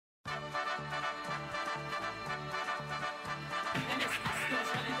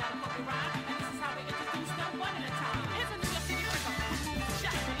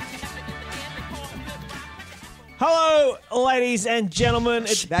Hello, ladies and gentlemen.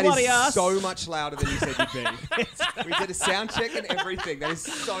 It's That bloody is us. so much louder than you said you'd be. We did a sound check and everything. That is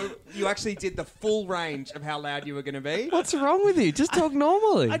so... You actually did the full range of how loud you were going to be. What's wrong with you? Just talk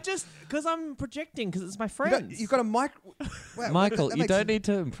normally. I just because I'm projecting because it's my friends. You've got a mic... Wow, Michael, that you makes don't need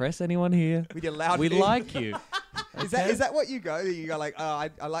to impress anyone here. With your loud We thing. like you. Is that what you go? You go like, I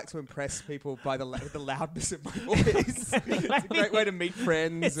like to impress people by the loudness of my voice. It's a great way to meet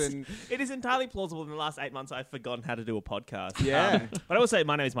friends. It is entirely plausible in the last 8 months I've forgotten how to do a podcast. Yeah. But I will say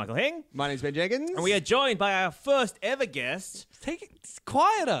my name is Michael Hing. My name's Ben Jenkins. And we are joined by our first ever guest. Take it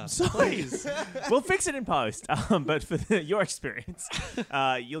quieter. Please. We'll fix it in post. But for your experience,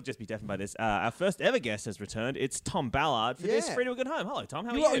 you'll just be deafened by this. Our first ever guest has returned. It's Tom Ballard for this Yeah. Free to a Good Home. Hello, Tom.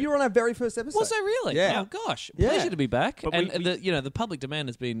 How are you? You were on our very first episode. Was I really? Yeah. Oh gosh. Yeah. Pleasure to be back. But and we- the public demand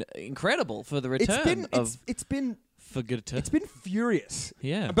has been incredible for the return It's been for good to. It's been furious.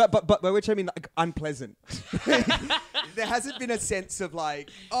 Yeah. But by which I mean like unpleasant. There hasn't been a sense of like,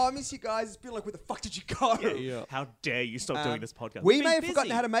 oh, I miss you guys. It's been like, where the fuck did you go? Yeah. How dare you stop doing this podcast? We We've may been have busy.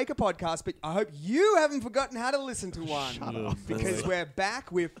 forgotten how to make a podcast, but I hope you haven't forgotten how to listen to one. Shut up. Because we're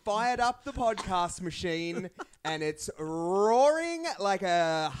back. We've fired up the podcast machine, and it's roaring like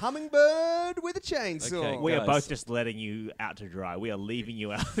a hummingbird with a chainsaw. Okay, We are Guys. both just letting you out to dry. We are leaving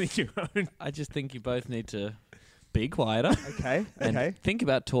you out on your own. I just think you both need to be quieter Okay. and Okay. think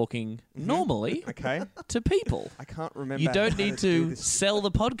about talking normally Okay. to people. I can't remember. You don't how need do to this. sell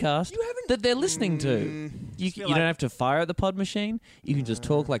the podcast You haven't- that they're listening to. You feel don't like- have to fire at the pod machine. You can just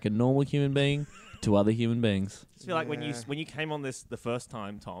talk like a normal human being to other human beings. I feel like when Yeah. you came on this the first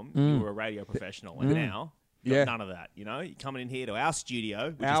time, Tom, Mm. you were a radio professional, and now you've Yeah. got none of that. You know, you're coming in here to our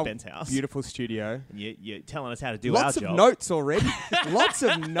studio, which Our is Ben's house, beautiful studio. and you're telling us how to do Lots our of job. notes already. Lots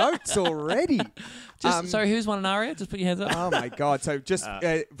of notes already. Just sorry, who's won an aria? Just put your hands up. Oh my god! So just for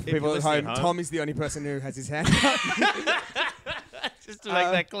you're people at listening home, at home- Tom is the only person who has his hand up. Just to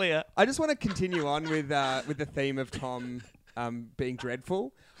make that clear. I just want to continue on with the theme of Tom being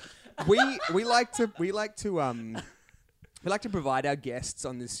dreadful. We like to provide our guests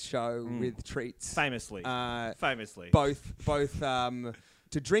on this show with treats. Famously, famously, Both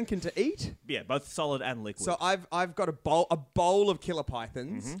to drink and to eat. yeah, both solid and liquid. So I've got a bowl of killer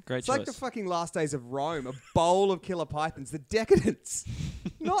pythons. Great It's like the choice. fucking last days of Rome. A bowl of killer pythons. The decadence.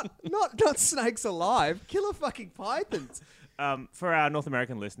 not snakes alive. Killer fucking pythons. For our North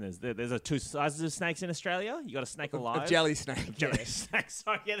American listeners, there's two sizes of snakes in Australia. You got a snake alive, Of jelly snake. jelly yeah. snakes.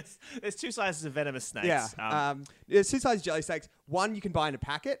 Sorry, yeah, there's two sizes of venomous snakes. Yeah. There's two sizes of jelly snakes. One you can buy in a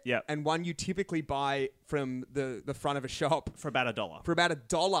packet. Yep. And one you typically buy from the front of a shop for about $1. for about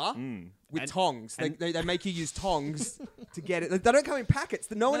 $1 with And- tongs. and- They make you use tongs to get it. They don't come in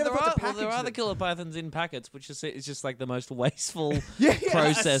packets. No one ever puts a package. there are in the them. killer pythons in packets, which is just like the most wasteful Yeah.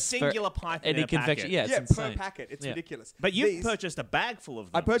 process a singular for python any in a confection. packet. Yeah, it's Yeah, insane. per packet. It's Yeah. ridiculous. But you These- purchased a bag full of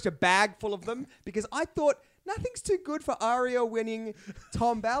them. I purchased a bag full of them because I thought nothing's too good for Aria winning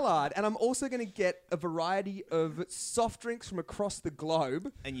Tom Ballard. And I'm also going to get a variety of soft drinks from across the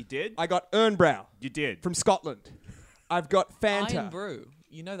globe. And you did? I got Ernbrow You did. from Scotland. I've got Fanta. Iron Brew.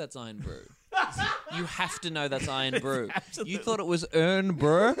 You know that's Iron Brew. You have to know that's Iron Brew. You thought it was Earn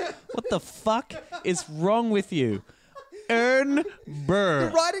Brew? What the fuck is wrong with you? Earn Brew.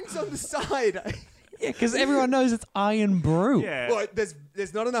 The writing's on the side. Yeah, because everyone knows it's Iron Brew. Yeah. Well,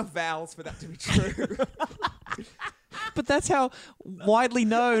 there's not enough vowels for that to be true. But that's how widely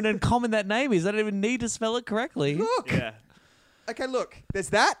known and common that name is. I don't even need to spell it correctly. Look. Yeah. Okay, look. There's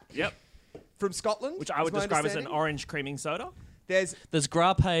that Yep. from Scotland. Which I would is my describe as an understanding. orange creaming soda. There's There's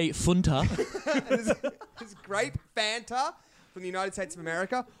Grape Funta. there's grape Fanta from the United States of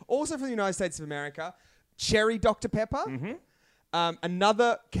America. Also from the United States of America, cherry Dr. Pepper. Mm-hmm.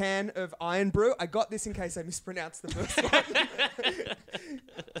 Another can of Iron Brew. I got this in case I mispronounced the first one.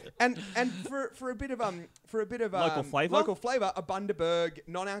 and for a bit of Local flavour? a Bundaberg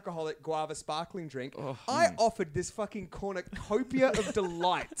non-alcoholic guava sparkling drink. Oh, I offered this fucking cornucopia of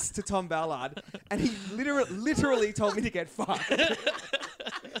delights to Tom Ballard, and he literally told me to get fucked.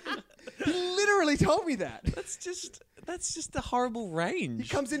 He literally told me that. That's just a horrible range. He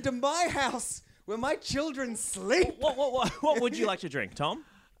comes into my house where my children sleep. What would you like to drink, Tom?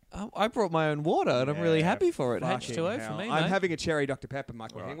 I brought my own water, and I'm really Yeah, happy for it. Fucking H2O hell. for me, I'm mate. having a cherry Dr. Pepper,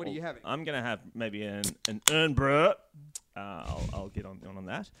 Michael. All right, What are well, you having? I'm going to have maybe an Earn Brew. I'll get on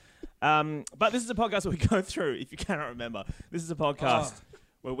that. But this is a podcast where we go through, if you cannot remember, this is a podcast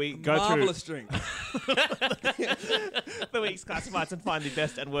where we go Marvelous through drink. the week's classifieds and find the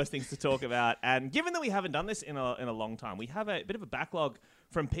best and worst things to talk about. And given that we haven't done this in a long time, we have a bit of a backlog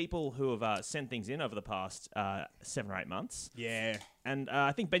from people who have sent things in over the past 7 or 8 months. Yeah. And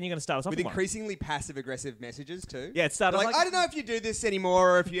I think, Ben, you're going to start us off With with one. increasingly passive-aggressive messages too. Yeah, it started Like, I don't know if you do this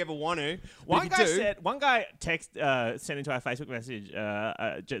anymore or if you ever want to. One guy sent into our Facebook message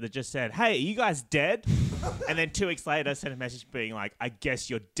that just said, "Hey, are you guys dead?" And then 2 weeks later sent a message being like, "I guess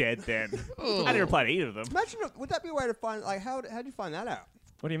you're dead then." I didn't reply to either of them. Imagine, would that be a way to find, like, how'd you find that out?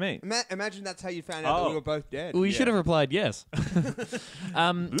 What do you mean? Imagine that's how you found out that we were both dead. Well, you should have replied yes. Ooh,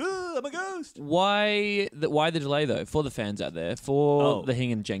 I'm a ghost. Why the delay though? For the fans out there, for the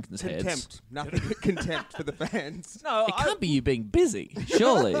Hing and Jenkins heads. Contempt. Nothing but contempt for the fans. No, It can't be you being busy,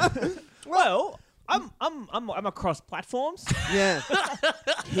 surely. Well, I'm across platforms. Yeah.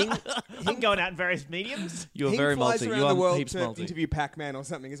 I'm going out in various mediums. You're He very flies multi. around You the are world heaps to multi. interview Pac-Man or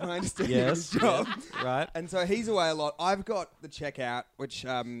something, is my understanding Yes. of his job. Right. And so he's away a lot. I've got the checkout, which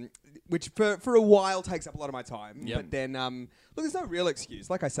for a while takes up a lot of my time. Yep. But then, look, there's no real excuse.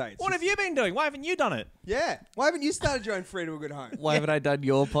 Like I say, it's What have you been doing? Why haven't you done it? Yeah. Why haven't you started your own Free to a Good Home? Why haven't I done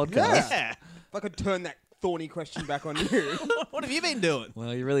your podcast? Yeah. If I could turn that thorny question back on you. What have you been doing?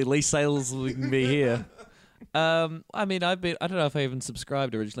 Well, you're really least sales we can be here. I mean, I don't know if I even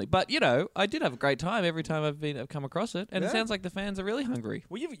subscribed originally, but I did have a great time every time I've come across it, and Yeah. it sounds like the fans are really hungry.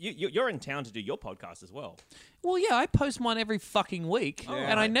 Well, you're in town to do your podcast as well. Well, yeah, I post mine every fucking week, Oh,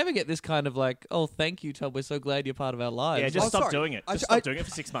 and I right. never get this kind of like, oh, thank you, Tom. We're so glad you're part of our lives. Yeah, just Oh, stop sorry. doing it. I Just sh- stop I- doing it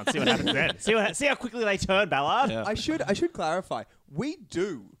for 6 months. See what happens then. See how quickly they turn, Ballard. Yeah. I should clarify. We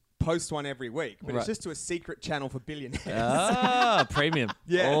do post one every week, but Right. it's just to a secret channel for billionaires. Premium.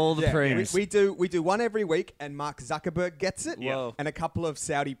 Yeah, All the yeah. premiums. We do one every week, and Mark Zuckerberg gets it, Whoa. and a couple of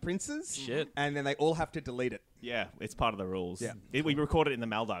Saudi princes, Shit. and then they all have to delete it. Yeah, it's part of the rules. Yeah. We record it in the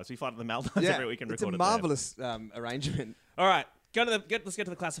Maldives. We fly to the Maldives every week and it's record a it there. marvelous arrangement. All right, let's get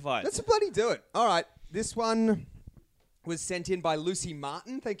to the classifieds. Let's bloody do it. All right, this one was sent in by Lucy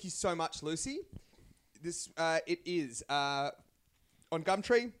Martin. Thank you so much, Lucy. This it is on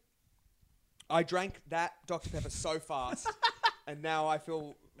Gumtree. I drank that Dr. Pepper so fast, and now I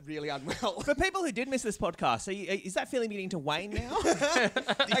feel really unwell. For people who did miss this podcast, is that feeling beginning to wane now?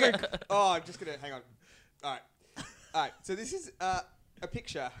 Hang on. Oh, I'm just gonna hang on. All right. So this is a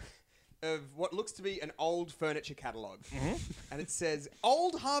picture of what looks to be an old furniture catalog, and it says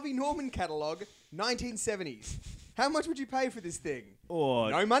 "Old Harvey Norman catalog, 1970s." How much would you pay for this thing?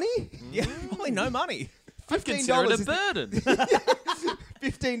 Or No money. yeah, probably no money. I'd consider it a burden.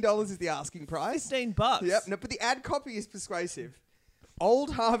 $15 is the asking price. $15. Yep. No, but the ad copy is persuasive.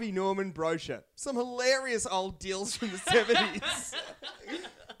 Old Harvey Norman brochure. Some hilarious old deals from the 70s.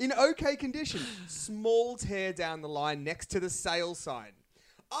 In okay condition. Small tear down the line next to the sale sign.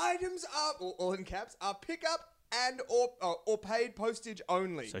 Items are, all in caps, are pickup and or paid postage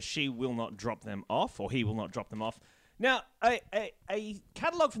only. So she will not drop them off, or he will not drop them off. Now, a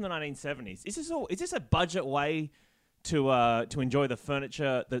catalog from the 1970s. Is this a budget way to enjoy the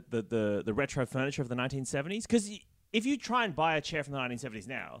furniture, the retro furniture of the 1970s? Because if you try and buy a chair from the 1970s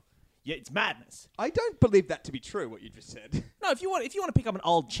now, yeah, it's madness. I don't believe that to be true, what you just said. No, if you want to pick up an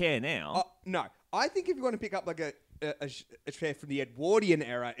old chair now, No. I think if you want to pick up like a chair from the Edwardian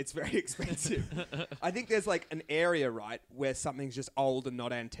era, it's very expensive. I think there's like an area, right, where something's just old and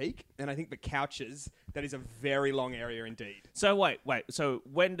not antique. And I think the couches, that is a very long area indeed. so wait. So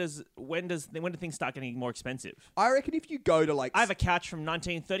when do things start getting more expensive? I reckon if you go to like... I have a couch from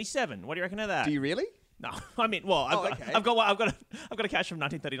 1937. What do you reckon of that? Do you really? No, I mean, well, okay. I've got a couch from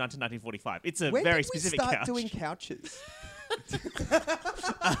 1939 to 1945. It's a When very did we specific start couch. doing couches?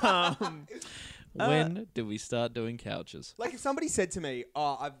 When did we start doing couches? Like if somebody said to me,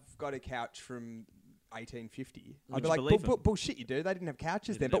 "Oh, I've got a couch from 1850," I'd Would be you like, believe them? bullshit, you do. They didn't have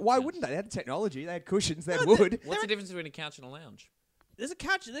couches then. didn't But have why couches. wouldn't they? They had technology. They had cushions. They had wood. What's the difference between a couch and a lounge? There's a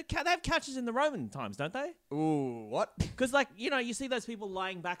couch. They have couches in the Roman times, don't they? Ooh, what? Because, you see those people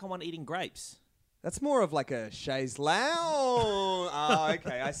lying back on one eating grapes. That's more of like a chaise lounge. Oh,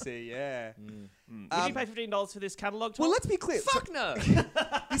 okay, I see. Yeah. Would you pay $15 for this catalogue? Tom? Well, let's be clear. Fuck no.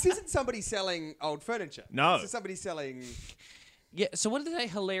 This isn't somebody selling old furniture. No. This is somebody selling. Yeah, so what are they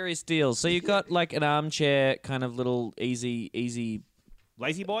hilarious deals? So you got like an armchair kind of little easy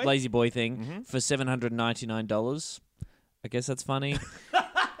Lazy Boy? lazy boy thing for $799. I guess that's funny.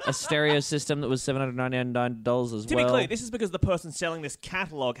 A stereo system that was $799 as To well. be clear, this is because the person selling this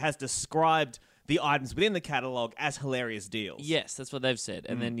catalogue has described the items within the catalogue as hilarious deals. Yes, that's what they've said.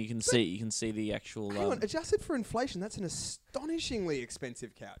 And then you can see the actual Hang on, adjusted for inflation, that's an astonishingly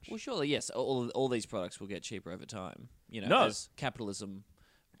expensive couch. well, surely, yes. All these products will get cheaper over time. No. As capitalism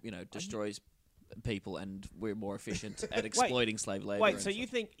destroys people, and we're more efficient at exploiting slave labor. Wait, so you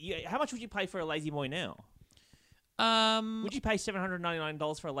think how much would you pay for a lazy boy now? Would you pay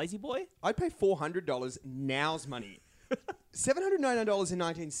 $799 for a lazy boy? I'd pay $400 now's money. $799 in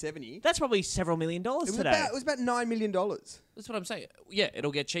 1970. That's probably several $million today. It was about $9 million. That's what I'm saying. Yeah,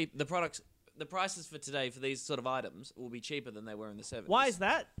 it'll get cheap. The prices for today for these sort of items will be cheaper than they were in the 70s. Why is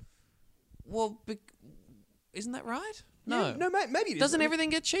that? Well, isn't that right? Yeah, No. maybe it is. Doesn't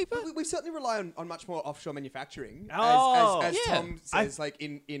everything get cheaper? We certainly rely on much more offshore manufacturing. Oh. As Yeah. Tom says, like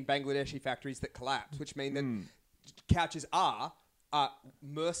in Bangladeshi factories that collapse, which mean that couches are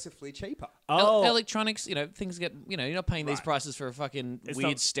mercifully cheaper. Oh, Electronics, things get, you're not paying these Right. prices for a fucking It's weird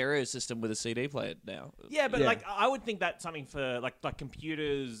not- stereo system with a CD player now. yeah, but Yeah. like I would think that something for like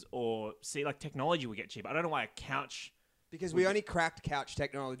computers or like technology would get cheaper. I don't know why a couch. Because we only cracked couch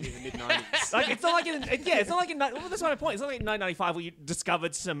technology in the mid-90s. Like it's not like it's not like well, that's my point. It's not like in 1995 where you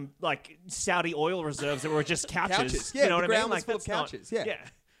discovered some like Saudi oil reserves that were just couches. Yeah, you know the what I ground mean? was Like full of that's not- couches, yeah.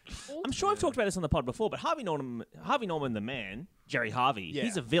 I'm sure I've talked about this on the pod before, but Harvey Norman the man, Jerry Harvey, Yeah.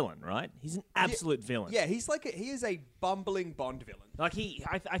 he's a villain, right? He's an absolute villain. Yeah, he is a bumbling Bond villain. Like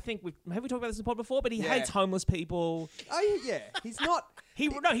I think have we talked about this in the pod before? But he Yeah. hates homeless people. Oh, yeah. He's not... He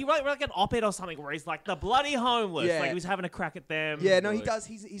wrote like an op-ed or something where he's like the bloody homeless. Yeah. Like he was having a crack at them. Yeah, no, he Like, does.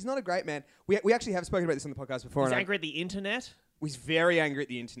 He's not a great man. We actually have spoken about this on the podcast before. He's and angry at the internet. He's very angry at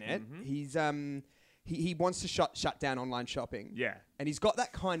the internet. He's he wants to shut down online shopping. Yeah. And he's got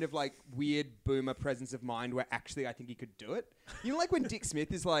that kind of like weird boomer presence of mind where actually I think he could do it. You know, like when Dick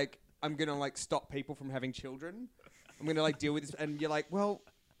Smith is like, I'm gonna like stop people from having children. I'm gonna like deal with this, and you're like, well,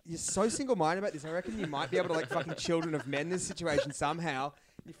 you're so single-minded about this. I reckon you might be able to like fucking children of men this situation somehow.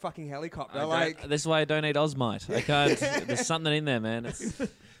 You fucking helicopter, like. This is why I don't eat Osmite. I can't. There's something in there, man. It's,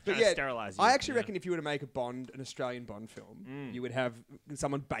 But Trying to sterilize you. I actually Yeah. reckon if you were to make an Australian Bond film, you would have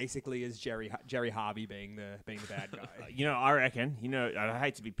someone basically as Jerry Harvey being the bad guy. You know, I reckon. You know, I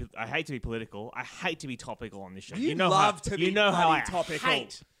hate to be political. I hate to be topical on this show. You know love how, to be You know how I bloody topical.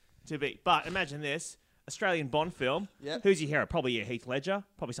 hate to be. But imagine this: Australian Bond film. Yep. Who's your hero? Probably your Heath Ledger.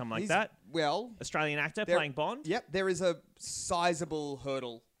 Probably something like He's- that. Well, Australian actor there- playing Bond. yep, there is a sizable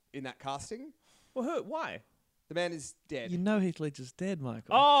hurdle in that casting. Well, who? Why? The man is dead. Heath Ledger's dead,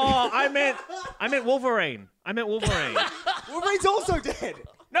 Michael. Oh, I meant Wolverine. Wolverine's also dead.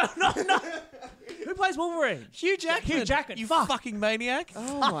 No. Who plays Wolverine? Hugh Jackman. Hugh Jackman. You Fuck. fucking maniac.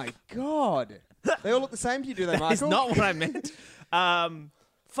 Oh my god. They all look the same to you, do they, Michael? That's not what I meant.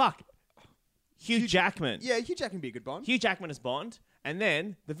 Fuck. Hugh Jackman. Yeah, Hugh Jackman would be a good Bond. Hugh Jackman as Bond, and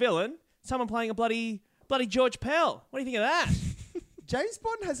then the villain, someone playing a bloody George Pell. What do you think of that? James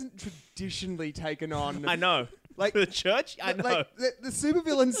Bond hasn't traditionally taken on. I know. Like the church. I know. Like the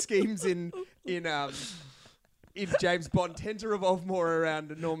supervillain schemes in James Bond tend to revolve more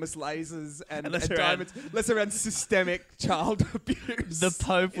around enormous lasers and less around- diamonds, less around systemic child abuse. The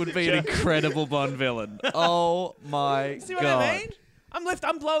Pope would be an incredible Bond villain. Oh my See what god. I mean?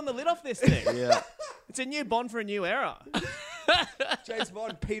 I'm blowing the lid off this thing. Yeah. It's a new Bond for a new era. James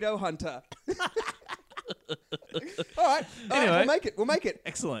Bond, pedo hunter. All right, Anyway. we'll make it.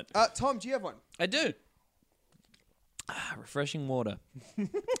 Excellent. Tom, do you have one? I do. Refreshing water.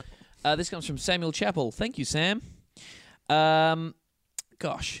 This comes from Samuel Chappell. Thank you, Sam.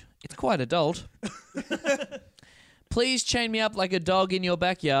 Gosh, it's quite adult. Please chain me up like a dog in your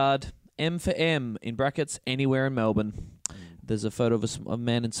backyard. M for M, in brackets, anywhere in Melbourne. There's a photo of a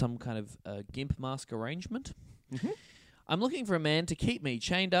man in some kind of gimp mask arrangement. I'm looking for a man to keep me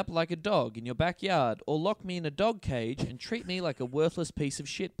chained up like a dog in your backyard, or lock me in a dog cage and treat me like a worthless piece of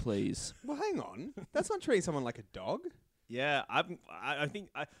shit, please. Well, hang on. That's not treating someone like a dog. Yeah, I think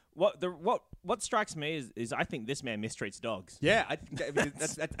what strikes me is I think this man mistreats dogs. Yeah, I mean,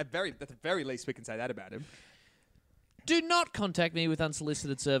 that's at the very least we can say that about him. Do not contact me with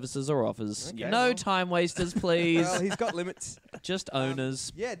unsolicited services or offers. Okay. No Well- time wasters, please. Well, he's got limits. Just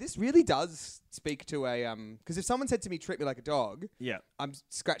owners. Yeah, this really does speak to a because if someone said to me, "Treat me like a dog," Yeah. I'm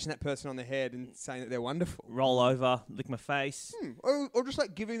scratching that person on the head and saying that they're wonderful. Roll over, lick my face. Or just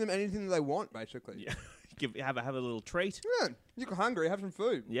like giving them anything that they want, basically. Yeah. Have a little treat. Yeah, you're hungry, have some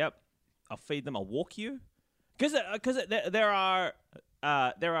food. Yep. I'll feed them. I'll walk you. Because there are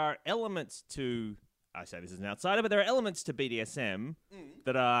elements to. I say this as an outsider, but there are elements to BDSM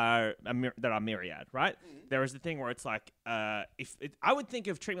that are myriad, right? There is the thing where it's like, I would think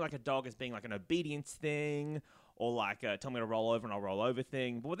of treat me like a dog as being like an obedience thing, or like tell me to roll over and I'll roll over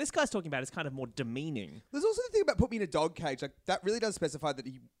thing. But what this guy's talking about is kind of more demeaning. There's also the thing about put me in a dog cage. Like that really does specify that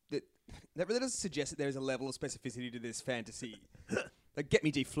that really does suggest that there is a level of specificity to this fantasy. Like, get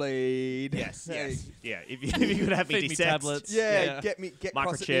me defleed. Yes, Like, yes. Yeah, if you could have me Feed me desexed. tablets. Yeah, get CrossFit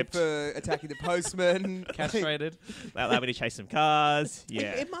Microchipped. for attacking the postman. Castrated. Allow me to chase some cars.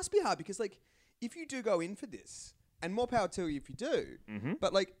 Yeah. It must be hard because, like, if you do go in for this, and more power to you if you do, Mm-hmm.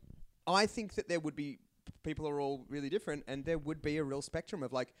 but, like, I think that there would be, people are all really different, and there would be a real spectrum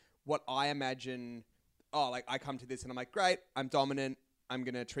of, like, what I imagine, like, I come to this and I'm like, great, I'm dominant, I'm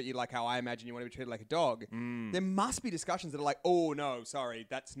going to treat you like how I imagine you want to be treated like a dog. Mm. There must be discussions that are like, oh, no, sorry,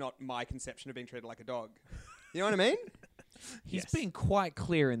 that's not my conception of being treated like a dog. You know what I mean? He's Yes. been quite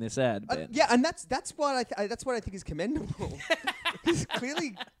clear in this ad, Ben. Yeah, and that's what that's what I think is commendable. He's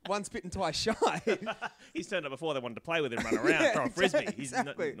clearly once bitten, twice shy. He's turned up before they wanted to play with him, run around, Yeah, throw a frisbee.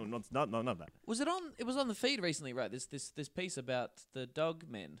 exactly. He's none of that. Was it on? It was on the feed recently, right? This piece about the dog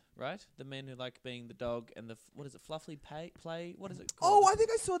men, right? The men who like being the dog and the what is it? Fluffy play? What is it called? Oh, I think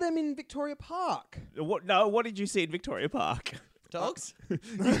I saw them in Victoria Park. What? No, what did you see in Victoria Park? Dogs.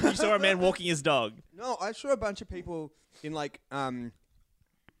 You saw a man walking his dog. No, I saw a bunch of people in like kind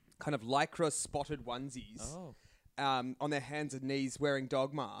of lycra spotted onesies Oh, on their hands and knees wearing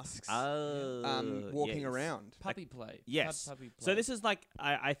dog masks walking yes. around. puppy play. Yes. Puppy play. So this is like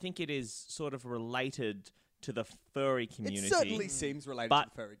I think it is sort of related to the furry community. It certainly seems related but to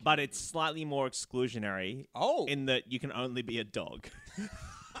the furry but community. it's slightly more exclusionary Oh, in that you can only be a dog.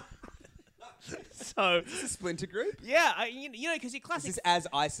 So it's a splinter group. yeah, you know, because your This classic. is as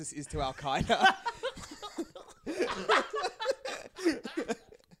ISIS is to Al Qaeda.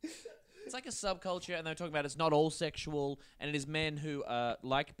 it's like a subculture, and they're talking about it's not all sexual, and it is men who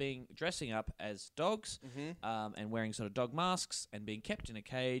like dressing up as dogs, and wearing sort of dog masks, and being kept in a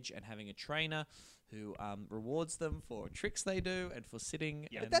cage, and having a trainer who rewards them for tricks they do and for sitting.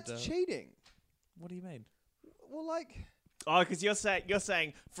 Yeah. and, But that's cheating. What do you mean? Well, like. Oh, because you're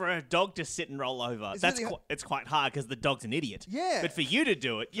saying for a dog to sit and roll over, It's that's really it's quite hard because the dog's an idiot. Yeah. But for you to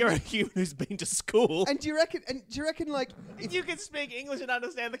do it, you're a human who's been to school. And do you reckon like if you can speak English and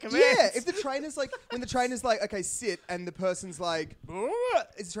understand the commands. yeah, if the trainer's like when the trainer's like, okay, sit, and the person's like,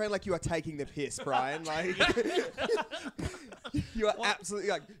 it's the trainer like you are taking the piss, Brian. Like you are absolutely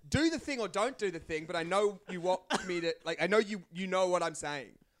like, do the thing or don't do the thing, but I know you want me to like I know you know what I'm saying.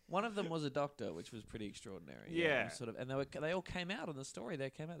 One of them was a doctor, which was pretty extraordinary. Yeah. Sort of, and they all came out on the story. They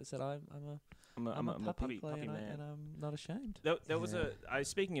came out. They said, "I'm a puppy man. and I'm not ashamed." There was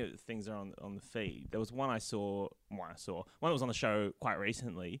speaking of things that are on the feed. There was one I saw. One that was on the show quite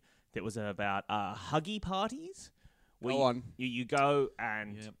recently. That was about huggy parties. Where Go on. You go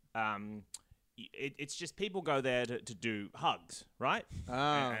and Yep. it's just people go there to do hugs, right?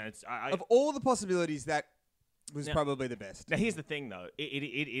 Ah. And it's Of all the possibilities, that was Now- probably the best. Now here's the thing, though. It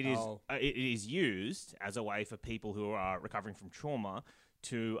is Oh. it is used as a way for people who are recovering from trauma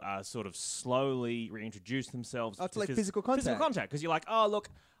to sort of slowly reintroduce themselves. Oh, it's to like physical contact. Physical contact, because you're like, oh look,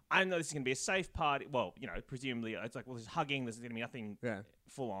 I know this is going to be a safe party. Well, you know, presumably it's like, well, there's hugging. There's going to be nothing Yeah.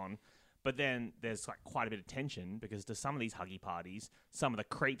 full on. But then there's like quite a bit of tension because to some of these huggy parties, some of the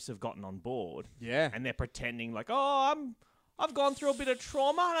creeps have gotten on board. Yeah. And they're pretending like, oh, I've gone through a bit of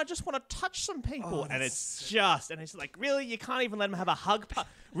trauma and I just want to touch some people. Oh, And that's it's like, really? You can't even let them have a hug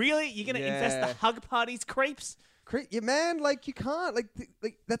Really? You're going to invest Yeah. the hug parties, creeps? Yeah, man, like you can't like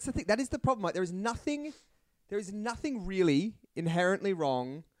that's the thing. That is the problem. Like there is nothing really inherently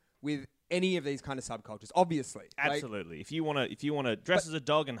wrong with any of these kind of subcultures. Obviously, Like, Absolutely. If you want to dress as a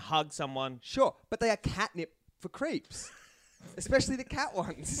dog and hug someone, sure, but they are catnip for creeps, especially the cat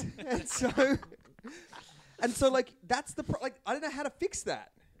ones. And so like that's the like I don't know how to fix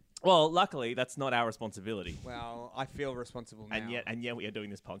that. well, luckily that's not our responsibility. Well, I feel responsible now. And yet we are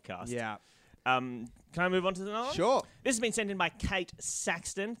doing this podcast. yeah, Can I move on to the next one? sure. This has been sent in by Kate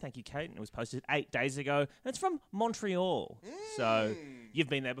Saxton. Thank you, Kate. And it was posted 8 days ago. And it's from Montreal. So you've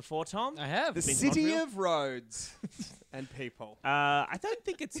been there before, Tom? I have. The Been to city Montreal? of roads and people. I don't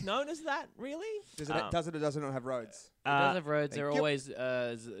think it's known as that, really. Does it or does it not have roads? It does have roads. thank They're you. always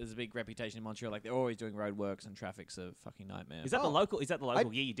there's a big reputation in Montreal. Like they're always doing road works and traffic's a fucking nightmare. Is that Oh. the local? Is that the local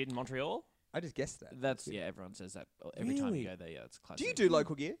gear you did in Montreal? I just guessed that. That's everyone says that every time Really? you go there. Yeah, it's classic. Do you do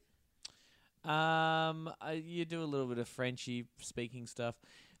local gear? You do a little bit of Frenchy speaking stuff.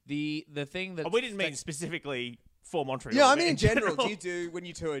 The thing that We didn't mean specifically for Montreal. Yeah, I but mean in general. Do you do when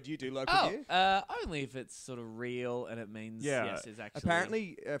you tour? Do you do local gear? only if it's sort of real and it means Yeah. yes, it's actually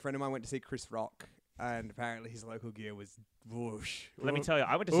Apparently, a friend of mine went to see Chris Rock, and apparently his local gear was whoosh. Let me tell you,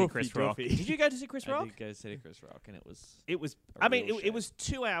 I went to see Chris Rock. Duffy. Did you go to see Chris I Rock? did go see Chris Rock and it was It was. A I mean, real it was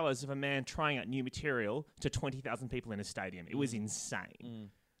 2 hours of a man trying out new material to 20,000 people in a stadium. It was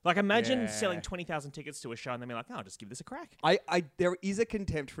insane. Like, imagine Yeah. selling 20,000 tickets to a show and then be like, "Oh, I'll just give this a crack." There is a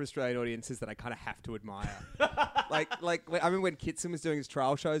contempt for Australian audiences that I kind of have to admire. like I remember when Kitson was doing his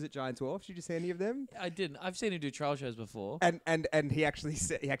trial shows at Giants Wharf. Did you just see any of them? I didn't. I've seen him do trial shows before. And he actually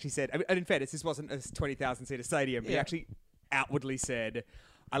said, and in fairness, this wasn't a 20,000 seater stadium. But he Yeah. actually outwardly said,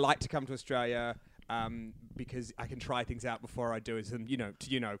 "I like to come to Australia because I can try things out before I do it, and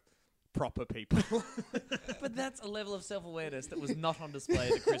proper people." But that's a level of self-awareness that was not on display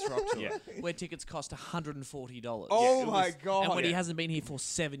at the Chris Rock tour, Yeah. where tickets cost $140. Oh it my was- god! And when he hasn't been here for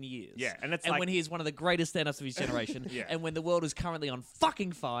 7 years. Yeah, and it's and like- when he is one of the greatest stand-ups of his generation, Yeah. and when the world is currently on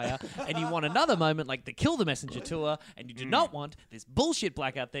fucking fire, and you want another moment like the Kill the Messenger tour, and you do not want this bullshit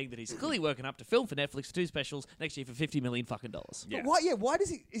blackout thing that he's clearly working up to film for Netflix 2 specials next year for $50 million fucking dollars. Yeah. But why? Yeah, why does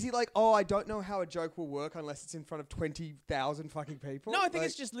he? Is he like, oh, I don't know how a joke will work unless it's in front of 20,000 fucking people? No, I think Like-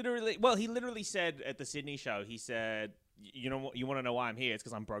 it's just literally. Well, he literally said at the Sydney show, he said, "You know what? You want to know why I'm here? It's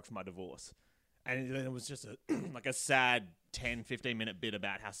because I'm broke from my divorce." And it was just like a sad 10, 15-minute bit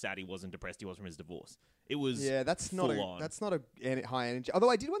about how sad he was and depressed he was from his divorce. It was that's not full on. that's not a high energy.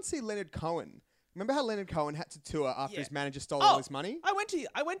 Although I did once see Leonard Cohen. Remember how Leonard Cohen had to tour after Yeah. his manager stole all his money? I went to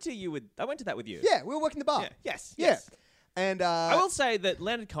that with you. Yeah, we were working the bar. Yeah. Yes. Yeah. Yes. And I will say that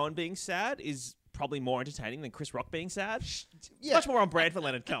Leonard Cohen being sad is probably more entertaining than Chris Rock being sad. yeah. Much more on brand for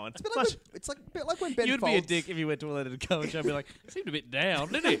Leonard Cohen. It's a bit like it's like a bit like when Ben You'd Folds. be a dick if you went to a Leonard Cohen show and be like, seemed a bit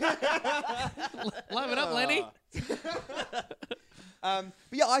down, didn't he? Liven up, Lenny. But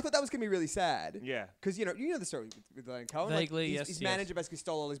yeah, I thought that was gonna be really sad. Yeah. Because you know the story with Leonard Cohen. Vaguely, his, yes, His yes. manager basically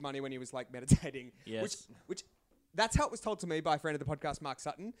stole all his money when he was like meditating. Yes. Which that's how it was told to me by a friend of the podcast, Mark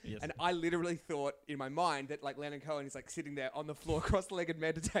Sutton. Yes. And I literally thought in my mind that like Leonard Cohen is like sitting there on the floor cross-legged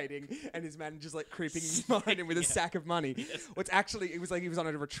meditating, and his manager's like creeping behind him with a sack of money. What's actually it was like he was on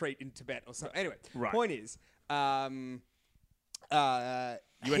a retreat in Tibet or something. Anyway, Right. point is, You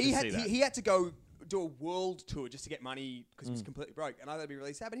went he to had see that. he had to go do a world tour just to get money because he was completely broke, and I thought that'd be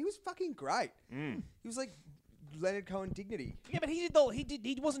really sad. But he was fucking great. He was like Leonard Cohen dignity. Yeah, but he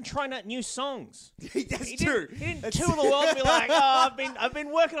wasn't trying out new songs. That's He true. Didn't tour the world and be like, oh, I've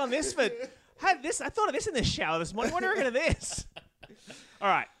been working on this for I thought of this in the shower this morning. What do you reckon of this? All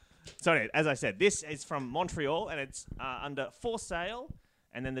right. So anyway, as I said, this is from Montreal and it's under For Sale,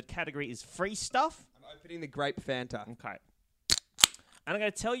 and then the category is free stuff. I'm opening the grape Fanta. Okay. And I'm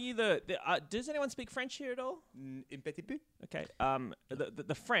going to tell you does anyone speak French here at all? In petit peu. Okay.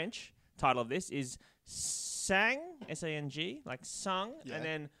 The French title of this is Sang, S-A-N-G, like sung, Yeah. and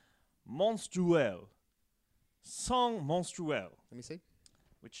then Monstruel. Song Monstruel, Let me see.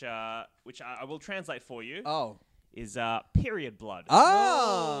 which I will translate for you, Oh. is period blood.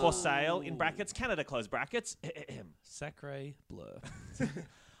 Oh. For sale, in brackets, Canada, close brackets. Sacre bleu.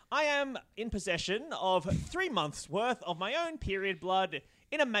 I am in possession of 3 months' worth of my own period blood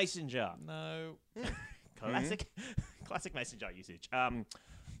in a mason jar. No. Classic mason jar usage.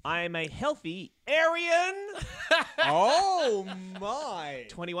 I am a healthy Aryan Oh my.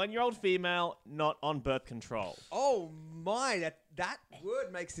 21-year-old female not on birth control. Oh my. That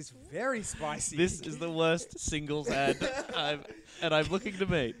word makes this very spicy. This is the worst singles ad I'm looking to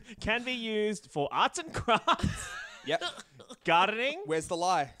meet. Can be used for arts and crafts, Yep. gardening, Where's the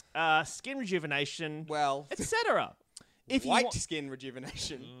lie? skin rejuvenation, Well, etc. If you white wa- skin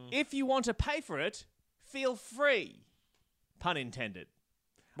rejuvenation. if you want to pay for it, feel free. Pun intended.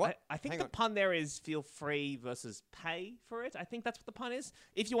 What? I think Hang the on. pun there is feel free versus pay for it. I think that's what the pun is.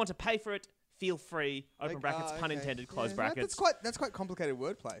 If you want to pay for it, feel free. Open Like, brackets, pun okay. intended, close Yeah, brackets. That's quite complicated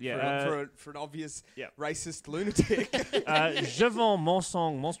wordplay. Yeah, For an obvious yeah. racist lunatic. Je vends mon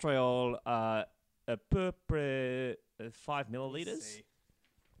sang Montreal à peu près 5 milliliters. see.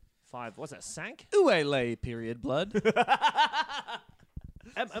 5, what's that, sank? Uele period blood.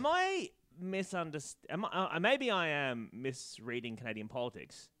 Am I misunderstanding? Maybe I am misreading Canadian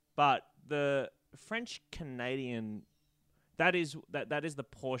politics, but the French Canadian, that is the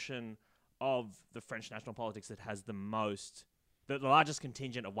portion of the French national politics that has the largest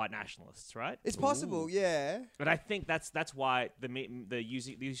contingent of white nationalists, right? It's possible, yeah. But I think that's why the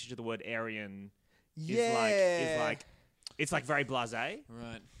usage of the word Aryan Yeah. is like it's like very blasé.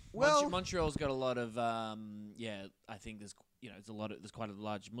 Right. Well- Montreal's got a lot of I think there's there's quite a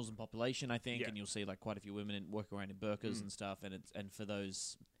large Muslim population, I think, Yeah. and you'll see like quite a few women walk around in burqas and stuff, and for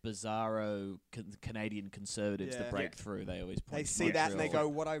those bizarro Canadian conservatives Yeah. that break through, they always point They to see that and they Montreal. go,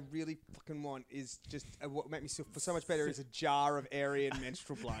 what I really fucking want is just what make me feel so much better is a jar of Aryan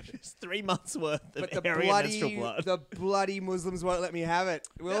menstrual blood. It's 3 months worth of But the Aryan menstrual bloody, blood. the bloody Muslims won't let me have it,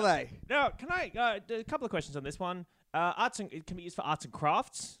 will they? Now, can I a couple of questions on this one? It can be used for arts and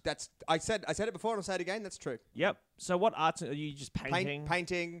crafts. I said it before and I'll say it again. That's true. Yep. So what arts are you just painting?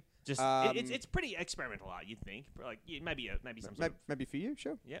 Painting. Just um, it's pretty experimental art, you'd think. Like maybe some sort of Maybe for you,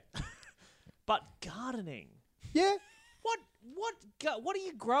 sure. yeah. But gardening. Yeah. What are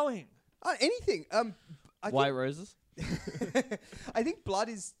you growing? Anything. I White roses. think, I think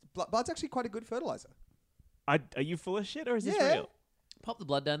blood's actually quite a good fertilizer. Are you full of shit or is this Yeah. real? Pop the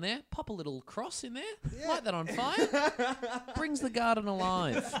blood down there. Pop a little cross in there. Yeah. Light that on fire. Brings the garden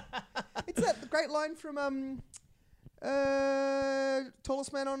alive. It's that great line from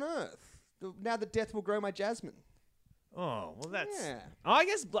Tallest Man on Earth. Now that death will grow my jasmine. Oh, well, that's. Yeah. Oh, I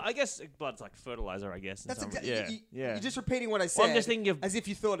guess blood's like fertilizer. I guess. in That's some- exactly. Yeah. You're just repeating what I said. Well, I'm just thinking of. as if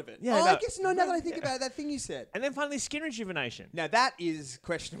you thought of it. Yeah, Oh, no. I guess now that I think about it, that thing you said. And then finally, skin rejuvenation. Now that is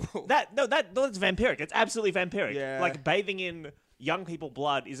questionable. That's vampiric. It's absolutely vampiric. Yeah. Like bathing in young people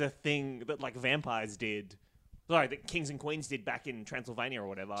blood is a thing that like vampires did. Sorry, that kings and queens did back in Transylvania or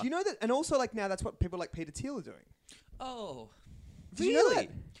whatever. Do you know that? And also, like now, that's what people like Peter Thiel are doing. Oh. Did you know that?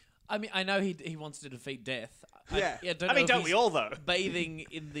 I mean, I know he wants to defeat death. Yeah. Don't we all though? Bathing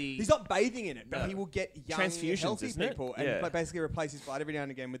in the... He's not bathing in it, but No. he will get young, Transfusions, healthy isn't it? people and Yeah. like, basically replace his blood every now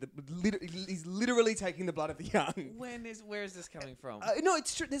and again with he's literally taking the blood of the young. Where is this coming from? No,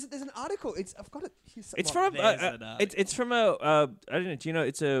 it's true. There's an article. I've got it. Here's It's something. from There's an article. it's from a I don't know. Do you know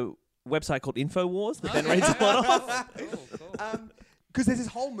it's a website called Infowars that Ben reads a lot of? Cool. Because there's this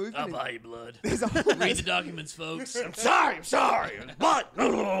whole movement. I'll buy you blood. There's a whole Read the documents, folks. I'm sorry, but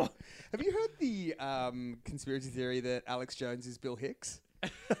Have you heard the conspiracy theory that Alex Jones is Bill Hicks?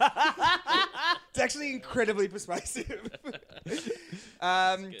 It's actually incredibly persuasive.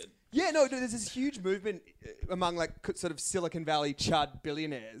 Yeah, no, there's this huge movement among like sort of Silicon Valley chud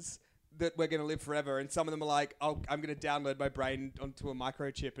billionaires that we're going to live forever, and some of them are like, "Oh, I'm going to download my brain onto a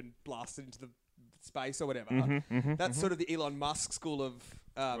microchip and blast it into the space or whatever." That's sort of the Elon Musk school of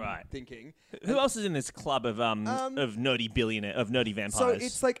Right. thinking. who else is in this club of nerdy vampires? So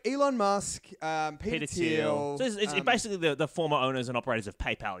it's like Elon Musk, Peter Thiel. So it's basically the former owners and operators of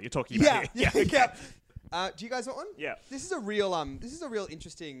PayPal. You're talking about Yeah, here. yeah. Do you guys want one? Yeah. This is a real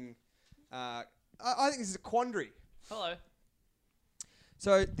interesting. I think this is a quandary. Hello.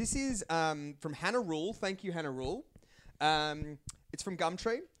 So this is from Hannah Rule. Thank you, Hannah Rule. It's from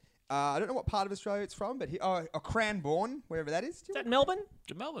Gumtree. I don't know what part of Australia it's from, but Cranbourne, wherever that is. Is that Melbourne?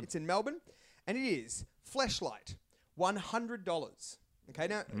 To Melbourne. It's in Melbourne, and it is Fleshlight, $100. Okay,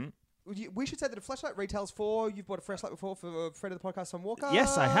 now we should say that a Fleshlight retails for. You've bought a Fleshlight before for a friend of the podcast, Tom Walker.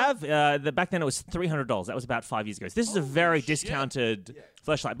 Yes, I have. Back then it was $300. That was about 5 years ago. So this is a very discounted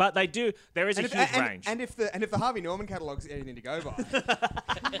flashlight, but there is a huge range. And if the Harvey Norman catalog's anything to go by,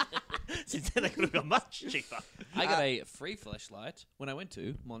 Since then they could have got much cheaper. I got a free flashlight when I went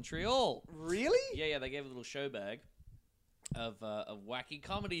to Montreal. really? Yeah, they gave a little show bag of wacky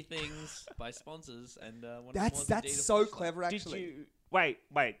comedy things by sponsors, and one of them was indeed That's a so flashlight. clever. Did Actually, you wait?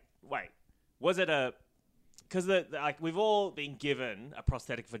 Was it a? Because like we've all been given a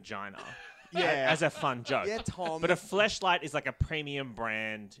prosthetic vagina, as a fun joke. Yeah, Tom. But a fleshlight is like a premium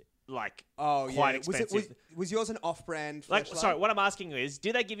brand, like quite expensive. Was yours an off-brand? Like, fleshlight? sorry, what I'm asking you is,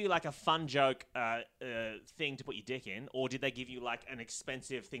 did they give you like a fun joke thing to put your dick in, or did they give you like an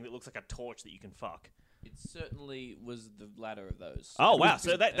expensive thing that looks like a torch that you can fuck? It certainly was the latter of those. Oh, It wow. was-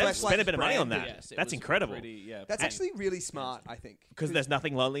 So they Fleshlight's spent a bit of money on that. branded. Yes, it That's was incredible. pretty- yeah, That's pretty- actually really smart, I think. Because there's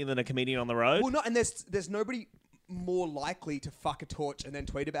nothing lonelier than a comedian on the road. Well, no, and there's nobody more likely to fuck a torch and then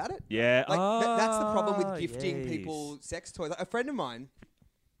tweet about it. Yeah. Like that's the problem Ah, with gifting yes. people sex toys. Like, a friend of mine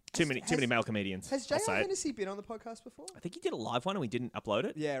Too many male comedians. has I'll J.R. say it. Hennessy been on the podcast before? I think he did a live one and we didn't upload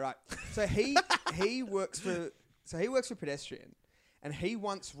it. Yeah, right. So he works for Pedestrian, and he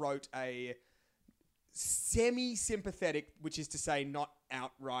once wrote a semi-sympathetic, which is to say not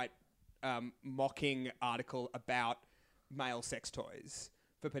outright mocking article about male sex toys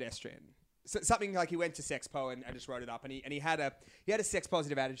for Pedestrian. So something like he went to Sexpo and just wrote it up, and he had a sex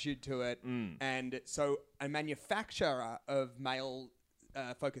positive attitude to it, and so a manufacturer of male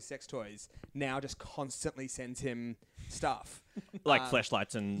focused sex toys now just constantly sends him stuff. Like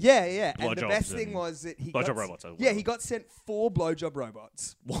fleshlights and Yeah. And the Blowjobs best thing and was that he blowjob robots, or Yeah, he got sent 4 blowjob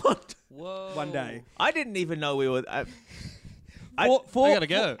robots what? Whoa. one day. I didn't even know we were. Four, I gotta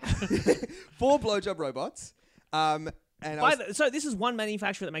go. 4 blowjob robots. And I was, So this is one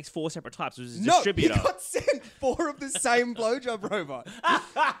manufacturer that makes 4 separate types. It was a no, distributor. he got sent 4 of the same blowjob robot.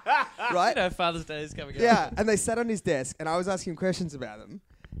 Right? You know, Father's Day is coming up. Yeah, and they sat on his desk, and I was asking him questions about them,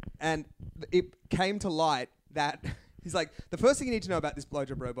 and it came to light that he's like, the first thing you need to know about this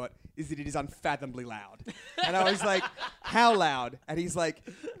blowjob robot is that it is unfathomably loud. And I was like, how loud? And he's like,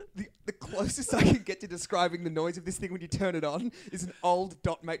 the closest I can get to describing the noise of this thing when you turn it on is an old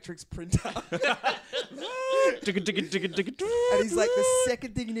dot matrix printer. And he's like, the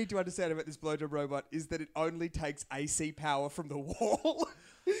second thing you need to understand about this blowjob robot is that it only takes AC power from the wall.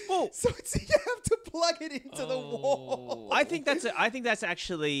 Well- So you have to plug it into the wall. I think that's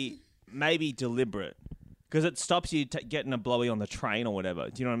actually maybe deliberate because it stops you getting a blowy on the train or whatever.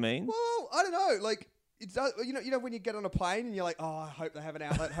 Do you know what I mean? Well, I don't know. Like, it does, you know when you get on a plane and you're like, oh, I hope they have an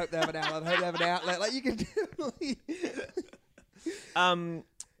outlet. Hope they have an outlet. Hope they have an outlet. Like you can definitely.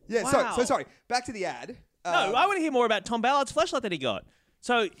 Yeah. Wow. So sorry. Back to the ad. No, I want to hear more about Tom Ballard's flashlight that he got.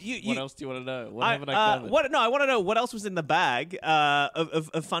 So What else do you want to know? What haven't I covered? I want to know what else was in the bag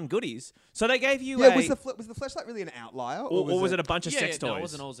of fun goodies. So they gave you Yeah, was the flashlight really an outlier, or was it a bunch of sex toys? No, it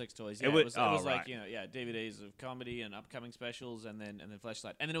wasn't all sex toys. Yeah, It it was- was right. like DVDs of comedy and upcoming specials, and then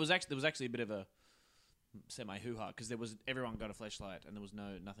flashlight, and then there was actually a bit of a semi hoo ha because everyone got a flashlight and there was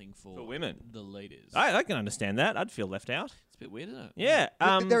nothing for women. the ladies. I can understand that. I'd feel left out. It's a bit weird, isn't it? Yeah.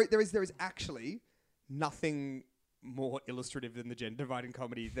 There is actually nothing more illustrative than the gender divide in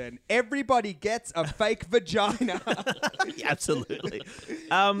comedy than everybody gets a fake vagina. Yeah, absolutely.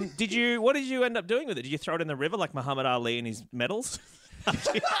 What did you end up doing with it? Did you throw it in the river like Muhammad Ali and his medals?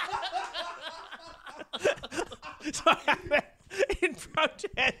 Sorry, in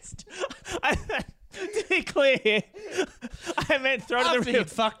protest. To be clear, I meant throw it in After the he'd river.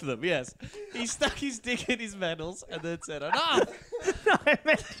 fucked them, yes. He stuck his dick in his medals and then said, "Enough!" No, I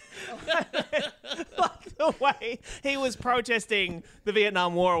meant like the way he was protesting the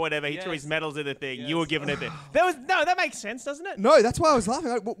Vietnam War or whatever. He threw his Yes. medals in the thing. Yes. You were giving it there. That makes sense, doesn't it? No, that's why I was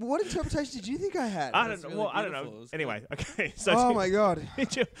laughing. Like, what interpretation did you think I had? I That's don't know. really Well, I don't beautiful. It know. was Anyway, okay. So Oh my god.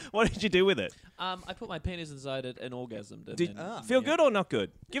 what did you do with it? I put my penis inside it and orgasmed. And Did then, feel good or not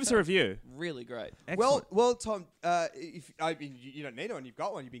good? Give us a review. Really great. Well, Tom, if I mean you don't need one, you've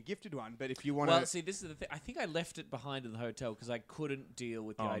got one, you've been gifted one. But if you want to, Well, see, this is the thing. I think I left it behind in the hotel because I couldn't deal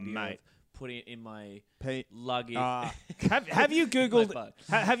with the idea mate. of putting it in my Pete. luggage. have you googled? My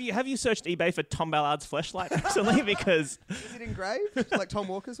butt. Have you searched eBay for Tom Ballard's fleshlight recently? Because is it engraved like Tom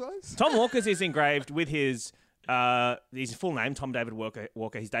Walker's was? Tom Walker's is engraved with his full name, Tom David Walker,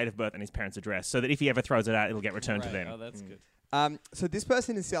 his date of birth, and his parents' address, so that if he ever throws it out, it'll get returned to Right. them. Oh, that's good. So this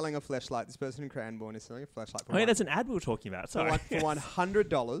person is selling a flashlight. This person in Cranbourne is selling a flashlight for Oh yeah, that's an ad we were talking about. Sorry. for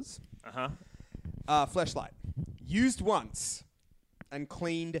 $100. Flashlight used once and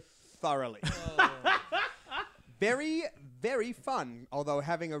cleaned thoroughly. Very, very fun. Although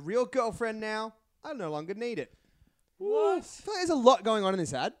having a real girlfriend now, I no longer need it. What? I feel like there's a lot going on in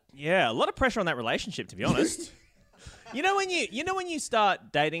this ad. Yeah, a lot of pressure on that relationship, to be honest. you know when you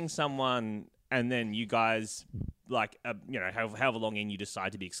start dating someone and then you guys like however long in you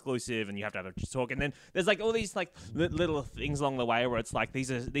decide to be exclusive and you have to have a talk, and then there's like all these like little things along the way where it's like these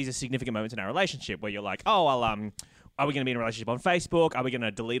are significant moments in our relationship where you're like, oh well, are we going to be in a relationship on Facebook? Are we going to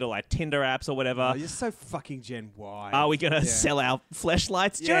delete all our Tinder apps or whatever? Oh, you're so fucking Gen Y. Are we going to sell our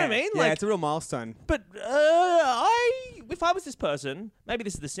fleshlights? Do you know what I mean? Yeah, Like, it's a real milestone. but if I was this person, maybe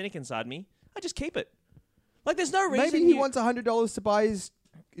this is the cynic inside me, I'd just keep it. Like, there's no reason. Maybe he wants $100 to buy his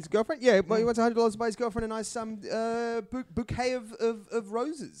girlfriend. Yeah, well, he wants $100 to buy his girlfriend a nice bouquet of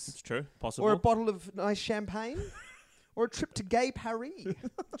roses, It's true, possible. or a bottle of nice champagne, or a trip to Gay Paris.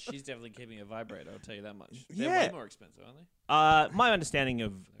 She's definitely keeping a vibrator. I'll tell you that much. They're Yeah. way more expensive, aren't they? My understanding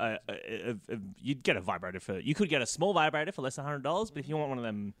of you'd get a vibrator you could get a small vibrator for less than $100, but if you want one of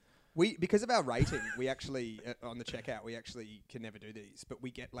them, Because of our rating, we actually on the checkout we actually can never do these, but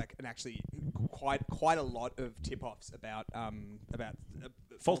we get like quite a lot of tip-offs about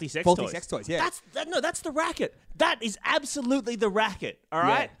faulty sex faulty toys. sex toys. Yeah, That's the racket. That is absolutely the racket. All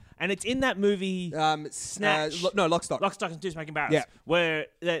right, and it's in that movie. Snatch. Lock, Stock. Lock, Stock, and Two Smoking Barrels, Yeah. where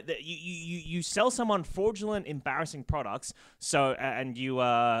you sell someone fraudulent, embarrassing products. So and you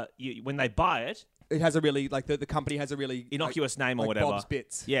when they buy it, It has a really the company has a really innocuous name or like whatever. Bob's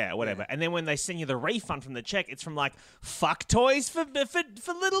Bits. Yeah, whatever. Yeah. And then when they send you the refund from the check, it's from like fuck toys for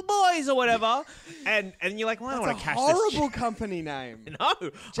little boys or whatever. and you're like, well, I don't want That's to a cash this. horrible company name. No.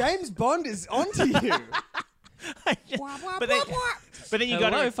 James Bond is onto you. but then you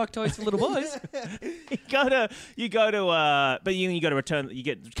Hello, go to fuck toys for little boys. you go to but you go to return, you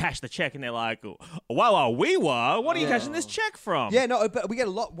get cash the check, and they're like, wow, we were. What are you cashing this check from? Yeah, no, but we get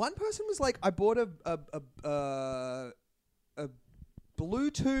a lot. One person was like, I bought a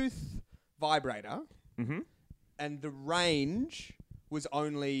Bluetooth vibrator, and the range was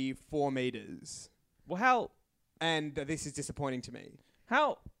only 4 meters. Well, And this is disappointing to me.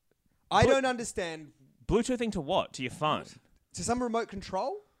 how I But- don't understand. Bluetoothing to what? To your phone? To some remote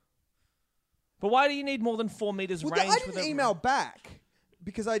control? But why do you need more than 4 meters Well, range? I didn't with a- email back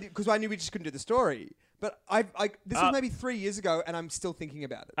because I knew we just couldn't do the story. But this was maybe 3 years ago, and I'm still thinking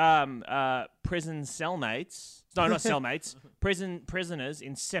about it. Prison cellmates. No, not cellmates. Prisoners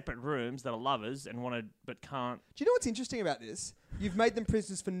in separate rooms that are lovers and but can't. Do you know what's interesting about this? You've made them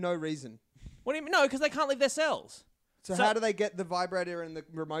prisoners for no reason. What do you mean? No, because they can't leave their cells. So how do they get the vibrator and the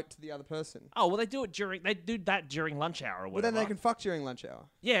remote to the other person? Oh, well, they do that during lunch hour or Well, whatever. then they can fuck during lunch hour.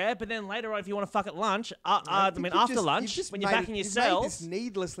 Yeah, but then later on, if you want to fuck at lunch, You've after just- lunch, you've just when you're made back it- in your you've made cells. this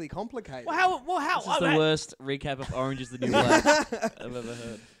needlessly complicated. How? This is the worst recap of Orange is the New Black I've ever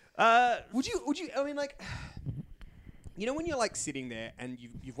heard. Would you? I mean, like, you know, when you're like sitting there and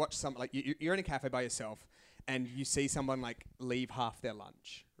you've watched some, like, you're in a cafe by yourself and you see someone like leave half their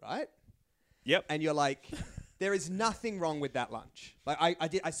lunch, right? Yep. And you're like, there is nothing wrong with that lunch. Like,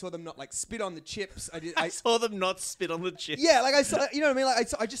 I saw them not like spit on the chips. I saw them not spit on the chips. yeah, like I saw, you know what I mean?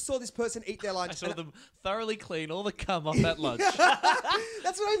 Like I just saw this person eat their lunch. I saw and them thoroughly clean all the cum off that lunch.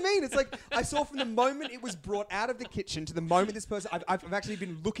 That's what I mean. It's like I saw from the moment it was brought out of the kitchen to the moment this person. I've actually